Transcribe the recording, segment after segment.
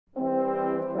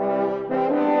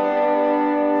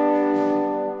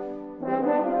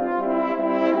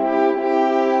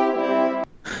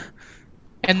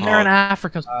And they're in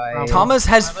Africa. Thomas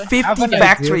has 50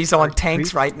 factories on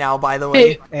tanks right now, by the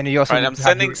way. And you also I'm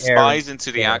sending spies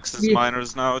into the Axis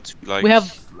miners now to like. We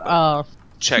have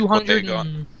check what they got.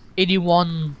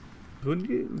 281. Wouldn't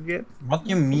you get? What do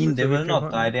you mean they will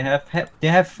not die? They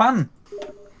have fun.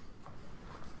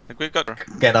 Like we got.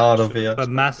 Get out of here. A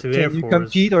massive air Can you force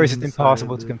compete, or is it inside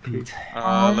impossible the to compete?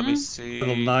 Let me see.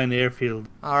 Little 9 airfield.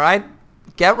 Alright,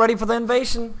 get ready for the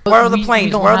invasion. Where are the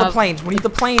planes? Where are the planes? We need the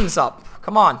planes up.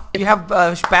 Come on. You have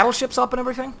battleships up and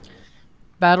everything?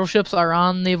 Battleships are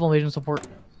on naval invasion support.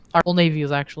 Our whole navy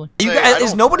is actually.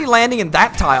 Is nobody landing in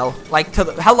that tile? Like to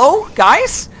the hello,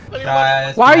 guys?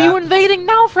 Guys, Why are you invading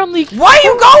now, friendly? Why are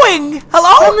you going?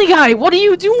 Hello? Friendly guy, what are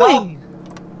you doing?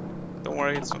 Don't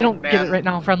worry, it's I don't get it right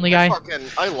now, friendly guy.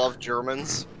 I love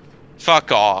Germans.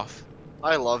 Fuck off.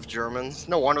 I love Germans.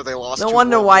 No wonder they lost. No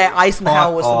wonder why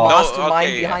Eisenhower was the mastermind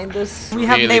okay. behind this. We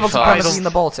have naval supremacy in the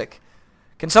Baltic.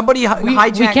 Can somebody hijack we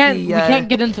can't, the? we can't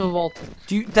get into the vault.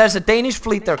 There's a Danish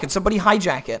fleet there. Can somebody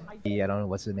hijack it? Yeah, I don't know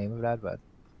what's the name of that, but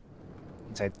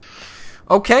inside.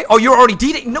 Okay. Oh, you're already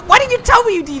D-Day. No, why didn't you tell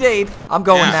me you D-Day'd? I'm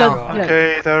going now.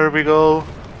 Okay, there we go.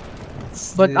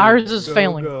 But ours is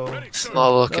failing. It's not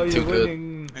looking too good.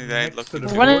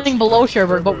 We're running below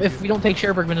Cherbourg, but if we don't take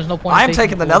Cherbourg, then there's no point. I am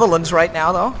taking the Netherlands right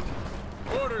now, though.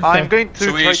 I'm going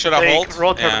to try to take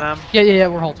Rotterdam. Yeah,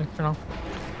 we're halting for now.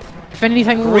 If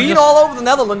anything, green all over the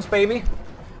Netherlands, baby.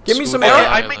 Give me some air.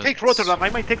 I might take Rotterdam.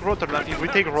 If we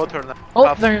take Rotterdam.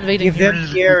 Oh, they're invading. Give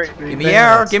them air. Give me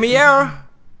air. Give me air.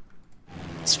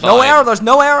 It's fine. No air. There's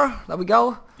no air. There we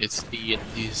go. It's the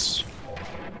Indies.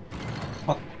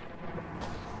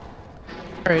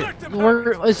 Alright,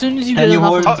 as soon as you get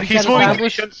enough, he's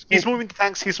moving the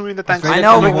tanks. He's moving the tanks. I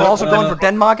know, but we're also going for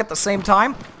Denmark at the same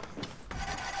time.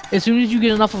 As soon as you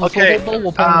get enough of a football,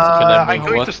 we'll I'm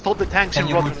going to stop the tanks in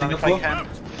Rotterdam if I can.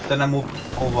 Then I move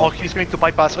over. Oh, he's going to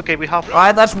bypass. Okay, we have.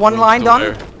 Alright, that's one line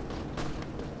done.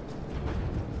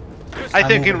 I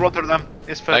think in Rotterdam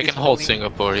is fair. I can hold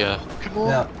Singapore, yeah.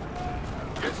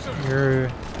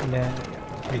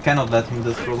 Yeah. We cannot let him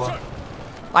destroy.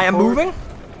 I am moving.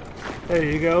 There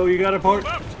you go, you got a port.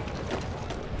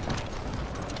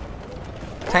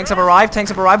 Tanks have arrived,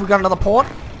 we got another port.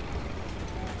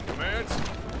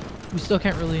 We still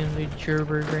can't really invade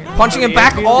Cherbourg right now. Punching it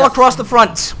back all across the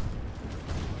front.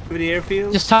 The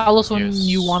airfield? Just tell us when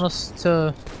you want us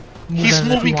to move. He's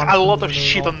moving a lot of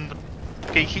shit on...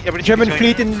 Okay, German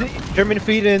fleet in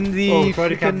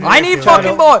the... I need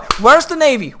fucking more! Where's the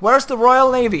Navy? Where's the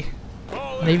Royal Navy?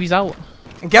 Navy's out.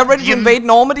 And get ready to invade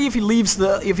Normandy if he leaves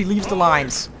the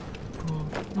lines.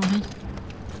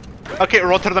 Okay,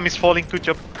 Rotterdam is falling to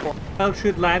Japan. I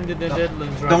should land in the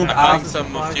Netherlands right Don't now. ask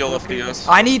some fuel of the US.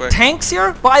 I need tanks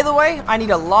here, by the way. I need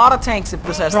a lot of tanks if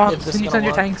this has. Can you send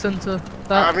your tanks into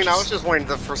that? I mean, I was just waiting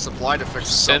for supply to fix.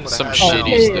 Send some shit.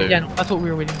 shitties there. Yeah, that's what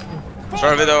we were waiting for.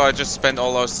 Sorry though, I just spent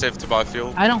all our stuff to buy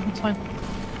fuel. I know, it's fine.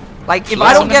 Like, if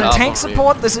I don't get tank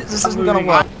support, this isn't gonna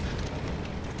work.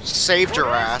 Saved your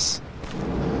ass.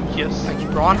 Yes. Thank you,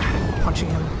 Braun. Punching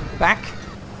him back.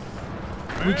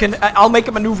 We can. I'll make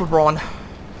a maneuver, Braun,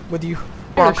 with you.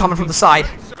 Or I'm coming from the side.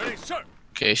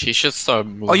 Okay, she should start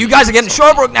moving. Oh, you guys are getting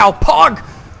Cherbourg now, Pog!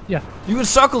 Yeah. You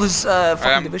encircle his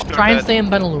fucking division. Try and stay in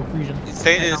Benelux region.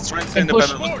 Stay in the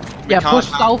Benelux. Yeah, push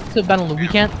south to Benelux.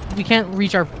 We can't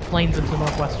reach our planes into the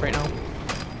northwest right now.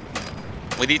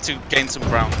 We need to gain some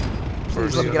ground.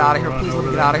 Please let me get out of here. Please let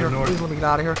me get out of here. Please let me get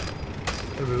out of here.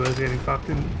 Everybody's getting fucked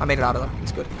in. I made it out of there.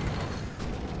 It's good.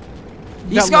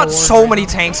 He's got so many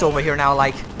tanks over here now,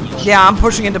 like... Yeah, I'm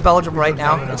pushing into Belgium right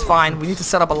now. It's fine. We need to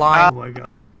set up a line. Oh my god.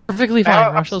 Perfectly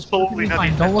fine. Russia's perfectly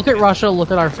fine. Don't look at Russia, look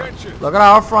at our front. Look at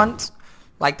our front.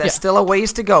 Like, there's still a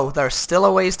ways to go. There's still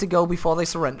a ways to go before they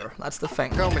surrender. That's the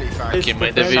thing. So many factors. Okay,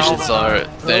 my divisions are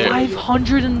there.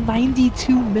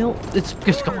 592 mil. It's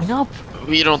just going up.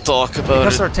 We don't talk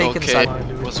about it. They're taking Okay,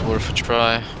 it was worth a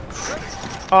try.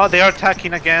 Oh, they are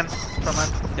attacking again.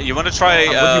 Hey, you want to try I'm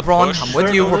with you, Braun. push? I'm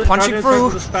with you. We're punching through.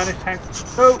 The Spanish tanks.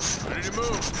 Oh!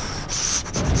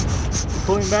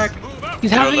 Pulling back.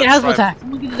 He's having an asthma attack.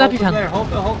 Look at the deputy. Hold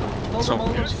them.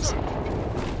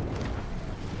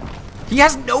 He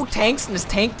has no tanks in his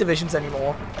tank divisions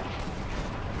anymore.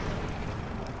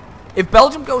 If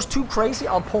Belgium goes too crazy,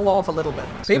 I'll pull off a little bit.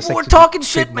 People were talking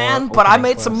shit, man, but I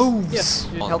made some moves.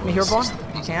 Yeah. Help me here, Braun.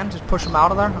 You can. Just push him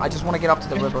out of there. I just want to get up to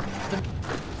the river.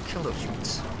 Kill those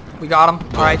units. We got him.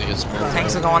 Alright.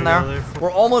 Tanks are going there.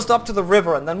 We're almost up to the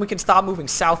river, and then we can stop moving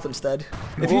south instead.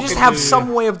 If you just have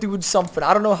some way of doing something,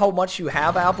 I don't know how much you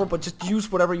have, Apple, but just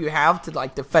use whatever you have to,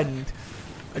 like, defend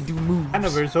and do moves.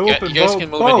 Hanover's open. You guys can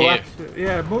move in here.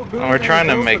 Yeah, move we're trying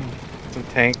to make some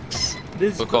tanks.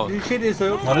 This shit is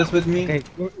up. What is with me? Okay.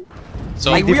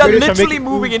 So Like, the we are British are literally making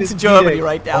moving moves into this Germany year.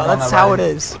 right now. Hold on, That's how it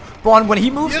alright. is. Braun, when he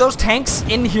moves those tanks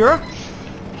in here,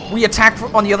 we attack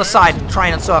on the other side and try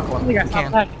and encircle him. If we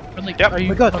can. Yep. Are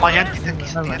you, My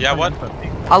hand. Yeah, what?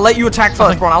 I'll let you attack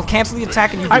first, Braun. I'll cancel the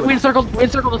attack and you do Alright, we it. encircled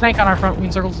the tank on our front. We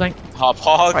encircled the tank. Hop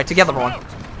hog. Alright, together, Braun.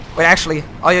 Wait, actually.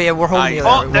 Oh, yeah, we're holding the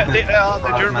Nice. other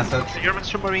Oh, area. the German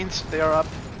submarines, they are up.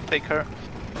 Take her.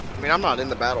 I mean, I'm not in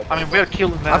the battle. I mean, we are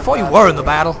killing them. I thought you were in the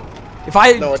battle. If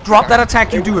I drop that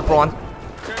attack, you do it, Braun.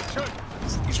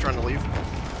 He's trying to leave.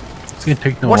 It's gonna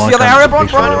take no What's long the other time area, to Braun?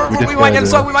 fix it. Braun, we might get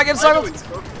encircled. We might get encircled.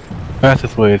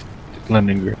 Fastest way is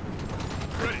Leningrad.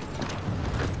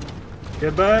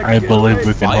 Get back. I believe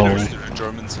we can Fighters hold. that the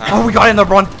Germans Oh, have. we got in there,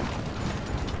 Braun.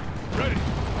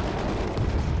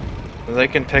 They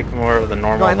can take more of the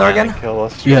normal Go in there land again? and kill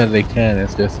us. Yeah, they can.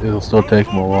 It's just it'll still take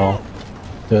them a while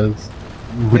because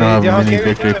we don't have many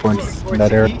victory points in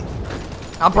that area.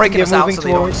 I'm breaking They're us out moving so they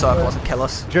don't towards, encircle us and kill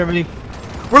us. Germany.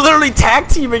 We're literally tag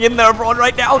teaming in there, Braun,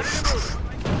 right now.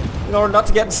 In order not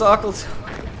to get encircled.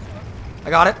 I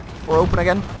got it. We're open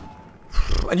again.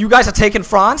 And you guys are taking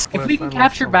France? If we can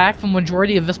capture back the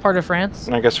majority of this part of France,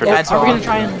 I guess we're Yeah, just it's are we fine. gonna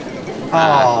try and?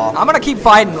 Oh, I'm gonna keep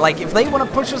fighting. Like, if they want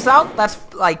to push us out, that's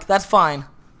fine.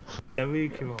 Yeah, we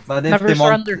kill. but if Never they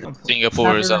want, surrender.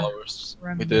 Singapore is Never ours. We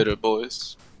surrender. did it,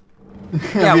 boys.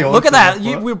 Yeah, we look at also that.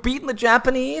 have We're beating the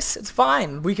Japanese. It's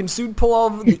fine. We can soon pull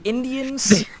over the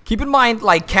Indians. Keep in mind,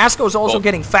 like, Casco's also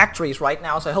getting factories right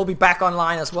now, so he'll be back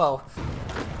online as well.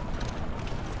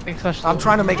 Especially I'm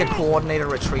trying to make a coordinated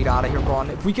retreat out of here, Braun.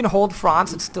 If we can hold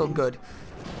France, it's still good.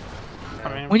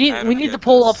 We need to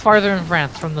pull up farther in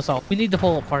France from the south. We need to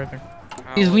pull up farther.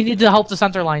 Because we need to help the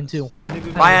center line too.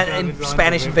 My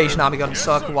Spanish invasion army got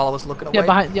encircled while I was looking away. Yeah,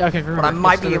 behind. Yeah, okay. But I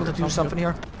might be able to do something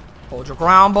here. Hold your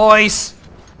ground, boys.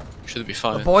 Should be The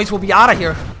fine. boys will be out of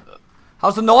here.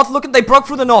 How's the north looking? They broke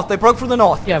through the north. They broke through the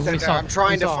north. Yeah, we saw. I'm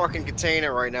trying we to saw. fucking contain it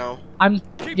right now. I'm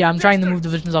trying to move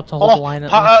divisions up to hold the line.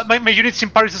 At least. My units in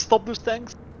Paris to stop those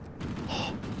tanks.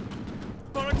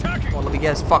 Well, let me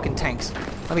get his fucking tanks.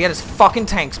 Let me get his fucking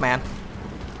tanks, man.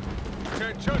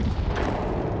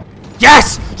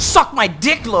 Yes! Suck my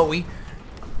dick, Loey!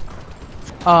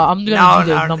 I'm gonna do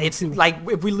the No, number it's 2. like,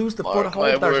 if we lose the Mark foothold,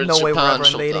 my there's no words, way we're Japan ever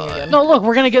shall invading die. again. No, look,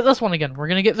 we're gonna get this one again. We're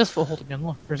gonna get this foothold again.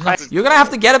 Look, there's nothing. You're gonna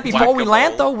have to get it before we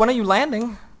land, Whack-a-mole. though. When are you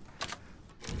landing?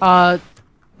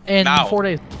 In Now. 4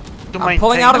 days. I'm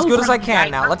pulling out as good as I can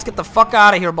now. Let's get the fuck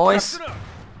out of here, boys.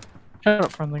 Shut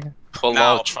up, friendly. Pull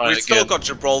Now, out, try we still again. got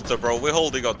Gibraltar, bro. We're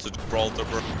holding on to Gibraltar,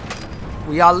 bro.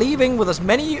 We are leaving with as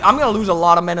many. I'm gonna lose a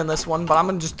lot of men in this one, but I'm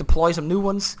gonna just deploy some new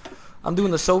ones. I'm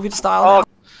doing the Soviet style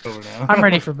now. I'm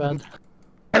ready for bed.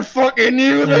 I fucking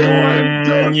knew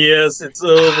that. Yes, it's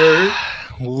over.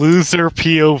 Loser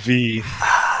POV.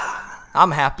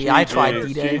 I'm happy. I tried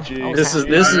D-Day. This is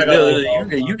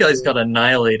you guys got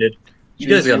annihilated. You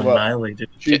guys got annihilated.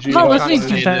 No, listening to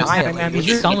GG. that, man.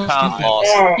 You're dumb and Japan stupid.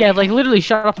 lost. Yeah, like literally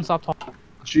shut up and stop talking.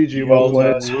 GG, well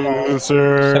played.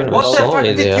 Loser. what the fuck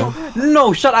did you?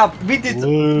 No, shut up. We did.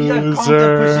 We are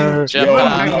Loser.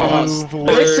 Japan lost.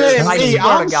 Listen, I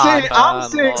swear to God. I'm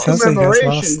saying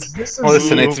commemorations. Listen,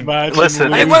 listen. Hey,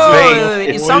 It's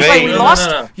wait. It sounds like we No, no, lost.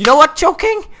 no, no. You know what,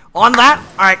 Choking? On that,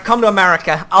 alright, come to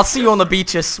America. I'll see you on the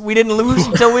beaches. We didn't lose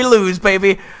until we lose,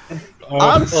 baby.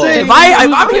 I'm saying. If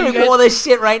I'm hearing more of this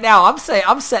shit right now. I'm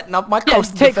setting up my Yeah,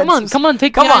 coastal take, come on, defenses. come on,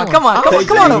 take Come the on, island. come on over here.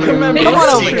 Come on over here. Come on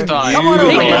over here.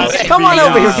 Come on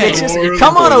over here, bitches.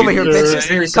 Come on over here,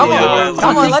 bitches. Come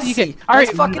on, let's see.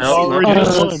 Let's fucking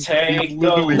see.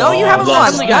 No, you haven't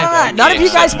won. None of you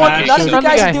guys want. None of you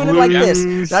guys are doing it like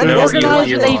this. None of you guys are doing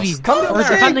it like this. Come to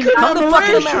America. Come to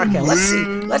fucking America.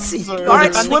 Let's see. All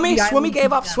right, Swimmy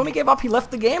gave up. Swimmy gave up. He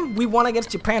left the game. We won against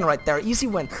Japan right there. Easy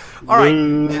win. All right.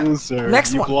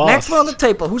 Next one. Next one on the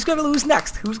table. Who's gonna lose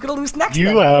next? Who's gonna lose next? You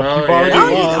then? have. You've already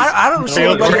No, lost. I don't see You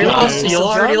anybody. already lost. You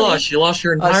already lost. You lost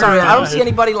your entire. Sorry, I don't see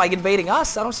anybody like invading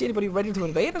us. I don't see anybody ready to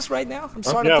invade us right now. I'm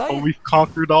sorry to Yeah, tell but you. we've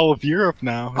conquered all of Europe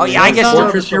now. Oh yeah, I guess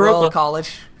Fortress you're Europa.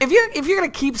 college. If you're gonna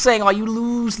keep saying, "Oh, you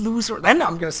loser," then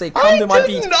I'm gonna say, "Come to my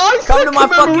beach. Come to my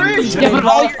fucking beach, Yeah, baby." but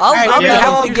I'll be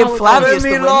happy to give Flavius the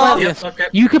win. Yes, okay.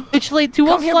 You capitulate to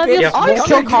Come us, here, Flavius. bitch. We'll Come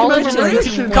kill here, college and then you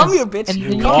bitch. can Come win. here, bitch. And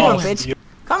then you Come can here, win. bitch.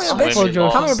 Come here, Whammy bitch.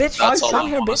 lost. Come here, bitch. That's all Come I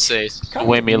here, wanna bitch. say. Come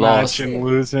Whammy here. lost. Imagine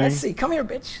losing. Let's see. Come here,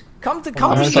 bitch. Come to the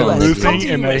Imagine US. Come losing to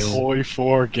in a US.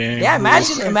 Hoi4 game. Yeah,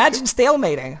 imagine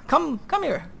stalemating. Come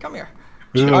here.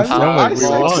 Ooh, I so we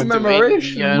saw won.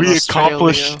 commemoration.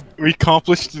 We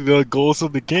accomplished the goals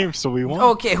of the game, so we won.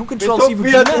 Okay, who controls Iwo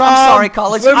Jima? I'm sorry,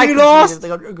 college. I completed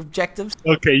the objectives.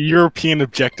 Okay, European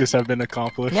objectives have been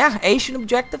accomplished. Yeah, Asian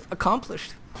objective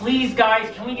accomplished. Please,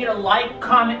 guys, can we get a like,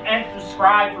 comment, and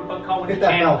subscribe for Bokoen's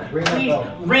channel? Please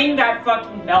ring that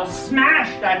fucking bell, smash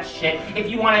that shit if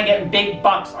you want to get big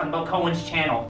bucks on Bokoen's channel.